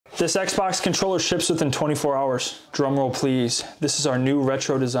This Xbox controller ships within 24 hours. Drum roll please. This is our new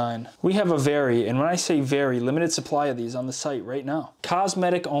retro design. We have a very, and when I say very, limited supply of these on the site right now.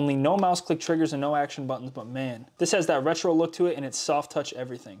 Cosmetic only, no mouse click triggers and no action buttons, but man, this has that retro look to it and it's soft touch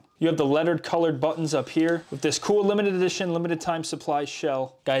everything. You have the lettered colored buttons up here with this cool limited edition, limited time supply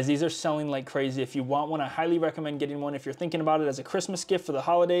shell. Guys, these are selling like crazy. If you want one, I highly recommend getting one. If you're thinking about it as a Christmas gift for the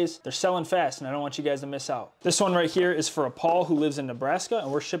holidays, they're selling fast and I don't want you guys to miss out. This one right here is for a Paul who lives in Nebraska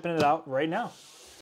and we're shipping it out right now.